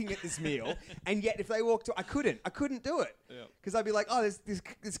been looking at this meal, and yet if they walked, I couldn't do it because I'd be like, oh,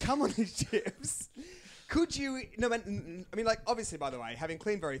 there's cum on these chips. Could you? No, I mean, like, obviously, by the way, having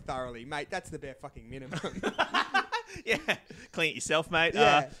cleaned very thoroughly, mate, that's the bare fucking minimum. Yeah. Clean it yourself, mate.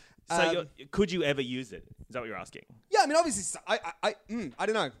 Yeah. Could you ever use it? Is that what you're asking? Yeah, I mean, obviously, I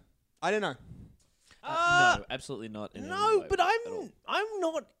don't know. No, absolutely not. In any No, way but at all. I'm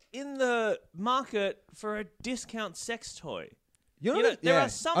not in the market for a discount sex toy. You're You not know, there are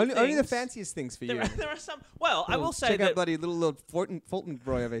some only the things- fanciest things for you. There are some. Well, I will say Check that out bloody little Fulton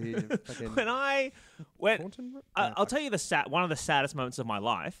Roy over here. Fucking when I went, Fulton Roy? I'll tell you one of the saddest moments of my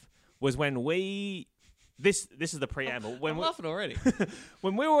life was when we. This is the preamble. When I'm we, laughing already.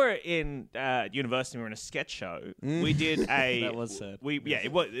 when we were in university, we were in a sketch show. We did a. That was sad.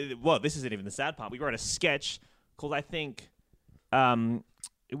 Well, this isn't even the sad part. We wrote a sketch called, I think,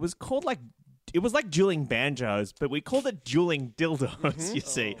 it was called like. It was like dueling banjos, but we called it dueling dildos. You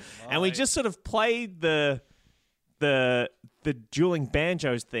see, and we just sort of played the dueling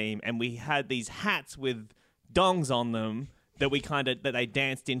banjos theme, and we had these hats with dongs on them that they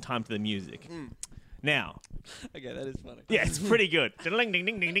danced in time to the music. Now, Okay, that is funny. yeah, it's pretty good. Ding ding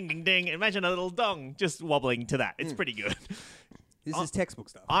ding ding ding ding ding. Imagine a little dong just wobbling to that. It's pretty good. This is textbook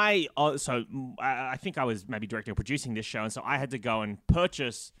stuff. I think I was maybe directing or producing this show, and so I had to go and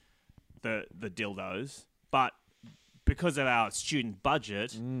purchase the dildos, but because of our student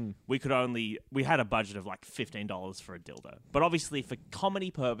budget, we had a budget of like $15 for a dildo. But obviously, for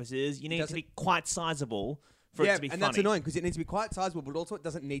comedy purposes, you need to be quite sizable for it to be funny. and that's annoying because it needs to be quite sizable, but also it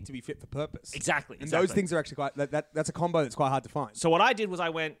doesn't need to be fit for purpose. Exactly. And those things are actually quite. That's a combo that's quite hard to find. So what I did was I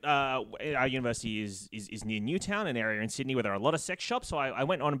went. Our university is near Newtown, an area in Sydney where there are a lot of sex shops. So I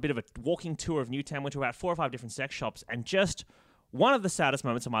went on a bit of a walking tour of Newtown. Went to about 4 or 5 different sex shops, and just one of the saddest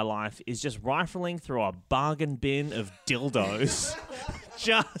moments of my life is just rifling through a bargain bin of dildos,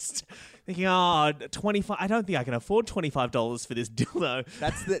 just thinking, oh, 25. I don't think I can afford $25 for this dildo.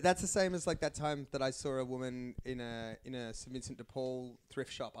 That's the same as like that time that I saw a woman in a St Vincent de Paul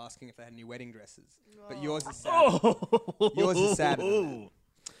thrift shop asking if they had any wedding dresses. But yours is sad. Yours is sadder than that.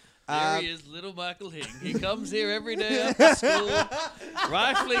 There he is, little Michael Hing. He comes here every day after school,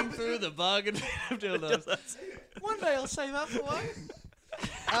 rifling through the bargain bin of dildos. One day I'll save up for one.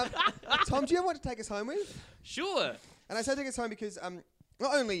 Tom, do you ever want to take us home with? Sure. And I say take us home because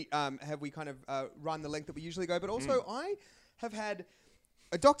not only have we kind of run the length that we usually go, but also I have had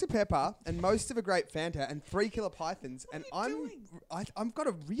a Dr. Pepper and most of a grape Fanta and 3 killer pythons, and I've got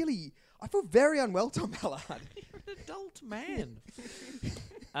a really. I feel very unwell, Tom Ballard. You're an adult man.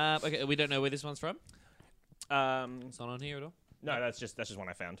 Okay, we don't know where this one's from. It's not on here at all. No, that's just one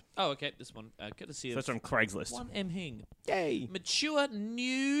I found. Oh, okay. This one. Good to see you. So it's from Craigslist. 1M Hing. Yay! Mature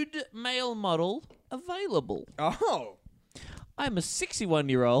nude male model available. Oh. I'm a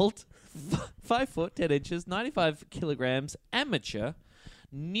 61-year-old, 5 foot 10 inches, 95 kilograms, amateur,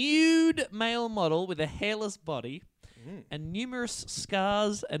 nude male model with a hairless body and numerous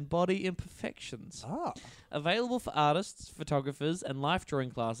scars and body imperfections. Ah. Available for artists, photographers, and life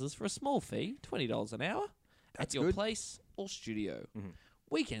drawing classes for a small fee, $20 an hour, That's at your good. place or studio.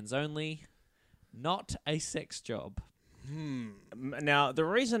 Weekends only, not a sex job. Now, the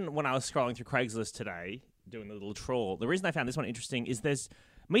reason when I was scrolling through Craigslist today, doing the little trawl, the reason I found this one interesting is there's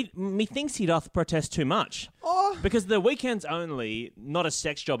methinks he doth protest too much. Oh. Because the weekends only, not a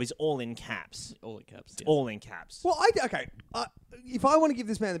sex job, is all in caps. All in caps. Yes. All in caps. Well, okay. If I want to give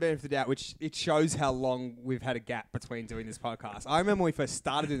this man the benefit of the doubt, which it shows how long we've had a gap between doing this podcast. I remember when we first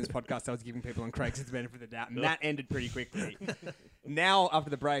started doing this podcast, I was giving people on Craigslist the benefit of the doubt, and that ended pretty quickly. Now, after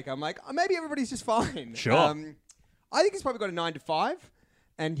the break, I'm like, oh, maybe everybody's just fine. Sure. I think he's probably got a 9 to 5,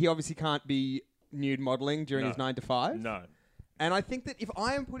 and he obviously can't be nude modeling during his 9 to 5. No. And I think that if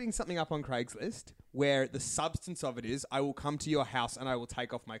I am putting something up on Craigslist where the substance of it is I will come to your house and I will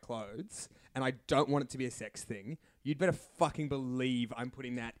take off my clothes and I don't want it to be a sex thing, you'd better fucking believe I'm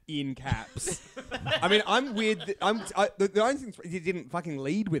putting that in caps. I mean, I'm weird. The only thing is you didn't fucking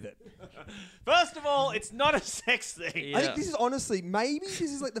lead with it. First of all, it's not a sex thing. Yeah. I think this is honestly, maybe this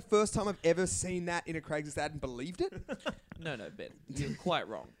is like the first time I've ever seen that in a Craigslist ad and believed it. No, Ben, you're quite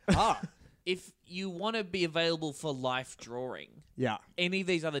wrong. Ah, If you want to be available for life drawing, yeah. any of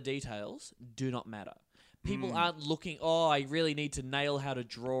these other details do not matter. People aren't looking, I really need to nail how to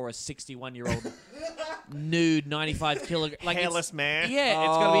draw a 61-year-old nude 95 kilogram. Like Hairless man. Yeah, it's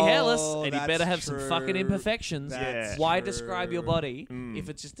got to be hairless, Oh, and you that's better have some fucking true. imperfections. That's Why true. describe your body if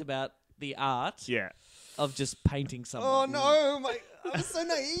it's just about the art Yeah. of just painting someone? Oh no, I'm so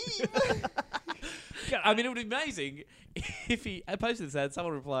naive. I mean, it would be amazing if I posted this ad,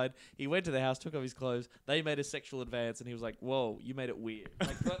 someone replied, he went to the house, took off his clothes, they made a sexual advance, and he was like, whoa, you made it weird.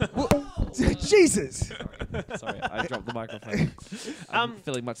 Like, Jesus. sorry, I dropped the microphone. I'm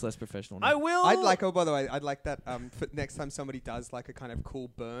feeling much less professional now. I will. I'd like. Oh, by the way, I'd like that. For next time somebody does like a kind of cool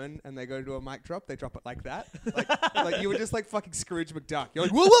burn and they go to do a mic drop, they drop it like that. Like you were just like fucking Scrooge McDuck. You're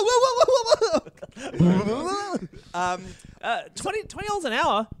like whoa whoa whoa whoa whoa whoa. $20 an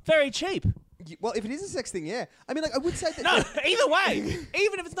hour, very cheap. Well, if it is a sex thing, yeah. I mean, like I would say that. No, either way,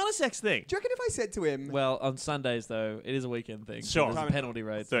 even if it's not a sex thing. Do you reckon if I said to him, Well, on Sundays, though, it is a weekend thing. Sure. So there's a penalty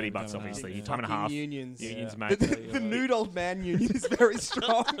rate. $30, Time and a half, obviously. yeah. Time and a fucking half. unions, Unions, Yeah. mate. the nude old man union is very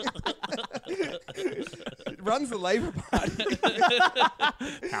strong. It runs the Labour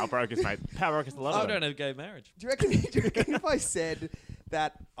Party. Power brokers, mate. Power brokers love I it. don't have gay marriage. Do you reckon if I said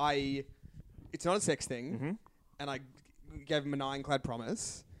that it's not a sex thing, and I gave him an ironclad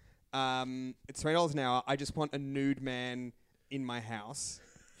promise, it's $20 an hour. I just want a nude man in my house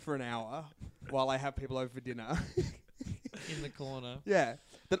for an hour while I have people over for dinner. In the corner. Yeah,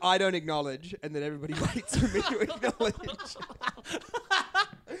 that I don't acknowledge, and that everybody waits for me to acknowledge.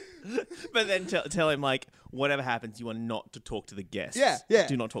 But then tell him, like, whatever happens, you are not to talk to the guests. Yeah, yeah.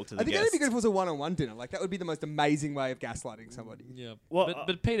 Do not talk to the I think guests. that'd be good if it was a one-on-one dinner. Like that would be the most amazing way of gaslighting somebody. Yeah. Well,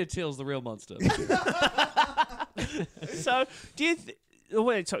 but Peter Thiel's the real monster. So, do you...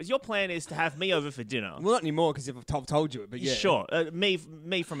 wait, so your plan is to have me over for dinner? Well, not anymore because I've told you it. But yeah, Sure. Me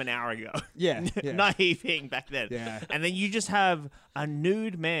from an hour ago. Yeah, yeah. Naive being back then. Yeah. And then you just have a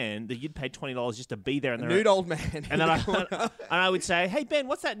nude man that you'd pay $20 just to be there. And A nude old man. And then I would say, hey, Ben,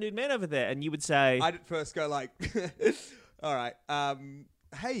 what's that nude man over there? And you would say... I'd at first go like, all right,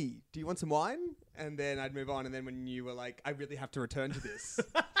 hey, do you want some wine? And then I'd move on. And then when you were like, I really have to return to this,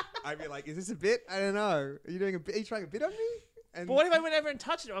 I'd be like, is this a bit? I don't know. Are you doing a bit? Are you trying a bit on me? And But what if I went over and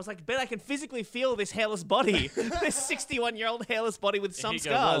touched it? I was like, Ben, I can physically feel this hairless body. This 61-year-old hairless body with some He'd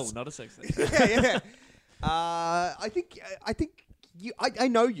go, "Whoa, scars. not a sex thing. yeah. I think you. I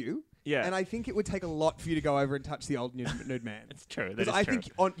know you. Yeah. And I think it would take a lot for you to go over and touch the old nude man. It's true. That Because is I true.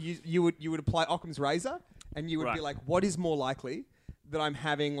 think you would apply Occam's razor, and you would be Right. like, what is more likely? That I'm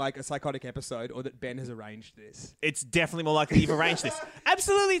having like a psychotic episode, or that Ben has arranged this. It's definitely more likely you've arranged this.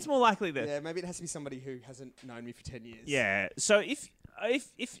 Absolutely, it's more likely that. Yeah, maybe it has to be somebody who hasn't known me for 10 years. Yeah. So if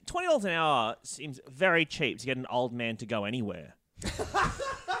 $20 an hour seems very cheap to get an old man to go anywhere,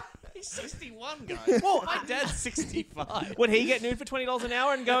 He's 61, guys. Well, My dad's 65. would he get nude for $20 an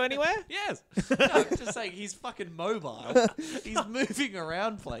hour and go anywhere? Yes. No, I'm just saying he's fucking mobile. He's moving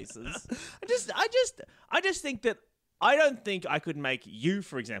around places. I just think that I don't think I could make you,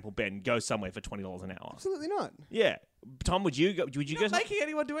 for example, Ben, go somewhere for $20 an hour. Absolutely not. Yeah. Tom, would you go? Would you You're go? not making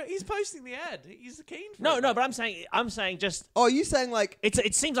anyone do it. He's posting the ad. He's keen for No, it. no. But I'm saying just Oh, are you saying like,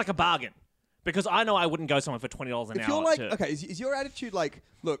 it seems like a bargain because I know I wouldn't go somewhere for $20 an if hour. you're like, to- okay, is your attitude like,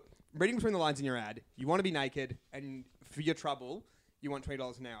 look, reading between the lines in your ad, you want to be naked, and for your trouble, you want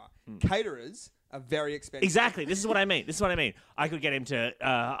 $20 an hour. Caterers are very expensive. Exactly. This is what I mean. I could get him to.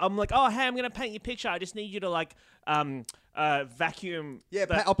 I'm like, oh, hey, I'm gonna paint your picture. I just need you to like vacuum. Yeah,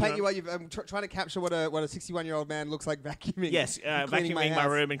 that, I'll paint know- you while you're trying to capture what a 61-year-old man looks like vacuuming. Yes, and cleaning vacuuming my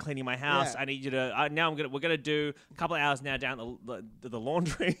house. room and cleaning my house. Yeah. I need you to. We're gonna do a couple of hours now down the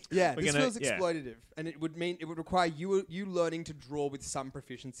laundry. Yeah, We're this gonna- feels exploitative, and it would require you learning to draw with some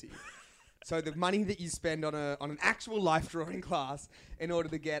proficiency. So the money that you spend on an actual life drawing class in order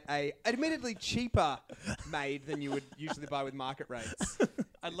to get a admittedly cheaper made than you would usually buy with market rates.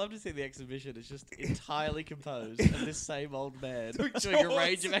 I'd love to see the exhibition. It's just entirely composed of this same old man doing a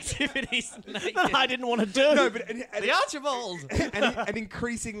range of activities naked. I didn't want to do. No, but The Archibald. an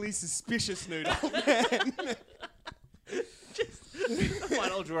increasingly suspicious nude old man. The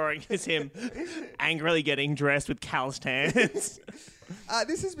final drawing is him angrily getting dressed with calloused hands.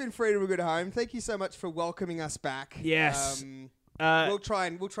 This has been Freedom of Good Home. Thank you so much for welcoming us back. Yes. We'll try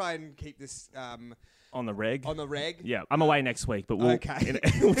and keep this On the reg. On the reg? Yeah, I'm away next week, but we'll Okay.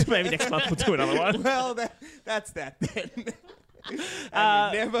 maybe next month we'll do another one. Well, that's that then.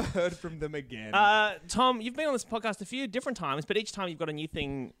 And we never heard from them again. Tom, you've been on this podcast a few different times, but each time you've got a new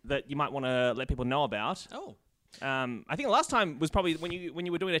thing that you might want to let people know about. Oh. I think the last time was probably when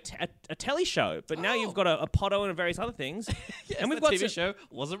you were doing a telly show, but now you've got a Potto and various other things. Yes, and we've the got TV show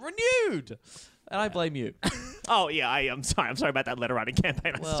wasn't renewed. And I blame you. Oh yeah, I'm sorry. I'm sorry about that letter writing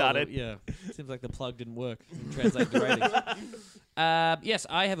campaign I started. Yeah. Seems like the plug didn't work. Translate the ratings. Yes,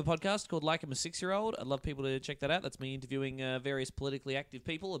 I have a podcast called Like I'm a 6-Year-Old. I'd love people to check that out. That's me interviewing various politically active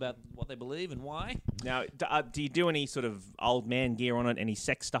people about what they believe and why. Now, do you do any sort of old man gear on it? Any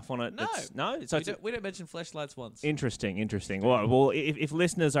sex stuff on it? No. No? So We don't mention fleshlights once. Interesting. Well, if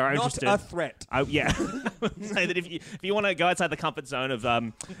listeners are interested, Not a threat. Yeah. Say that if you want to go outside the comfort zone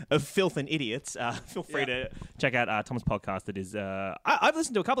of filth and idiots, feel free to check out Tom's podcast. That is, I've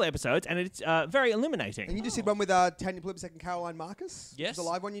listened to a couple of episodes and it's very illuminating. And you just did one with Tanya Plibersek and Caroline Marcus? Yes. The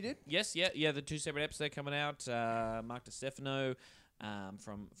live one you did? Yes, yeah. The 2 separate episodes coming out. Mark DiStefano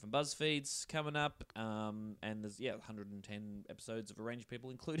from BuzzFeed's coming up, and there's 110 episodes of a range of people,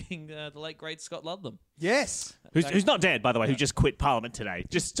 including the late great Scott Ludlam. Yes. Who's not dead, by the way, who just quit Parliament today.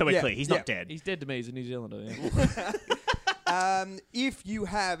 Just so we're clear, he's not dead. He's dead to me. He's a New Zealander. Yeah. If you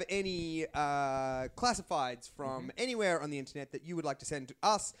have any classifieds from anywhere on the internet that you would like to send to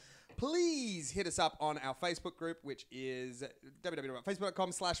us, please hit us up on our Facebook group, which is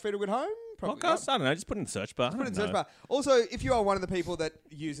www.facebook.com/FeedAGoodHome. Podcast? I don't know. Just put it in the search bar. Put it in the search bar. Also, if you are one of the people that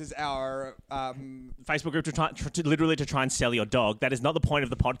uses our Facebook group to try and sell your dog, that is not the point of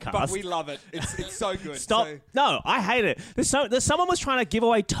the podcast. but we love it. It's so good. Stop. So, No, I hate it. There's someone was trying to give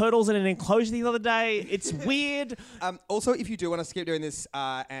away turtles in an enclosure the other day. It's weird. also, if you do want us to keep doing this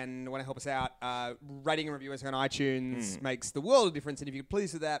and want to help us out, rating and review us on iTunes makes the world of difference. And if you could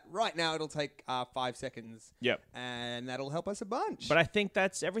please do that right now, it'll take 5 seconds. Yep. And that'll help us a bunch. But I think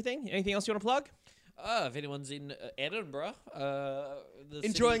that's everything. Anything else you want to plug? If anyone's in Edinburgh,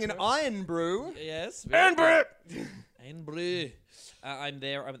 enjoying an iron brew. Yes. Edinburgh. Edinburgh. I'm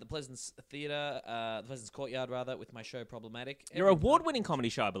there. I'm at the Pleasance Theatre, the Pleasance Courtyard, rather, with my show Problematic. Your award-winning comedy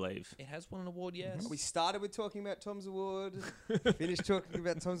show, I believe. It has won an award, yes. We started with talking about Tom's Award, finished talking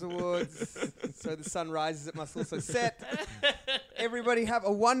about Tom's Awards, so the sun rises, it must also set. Everybody have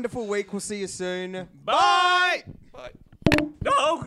a wonderful week. We'll see you soon. Bye. Bye. No.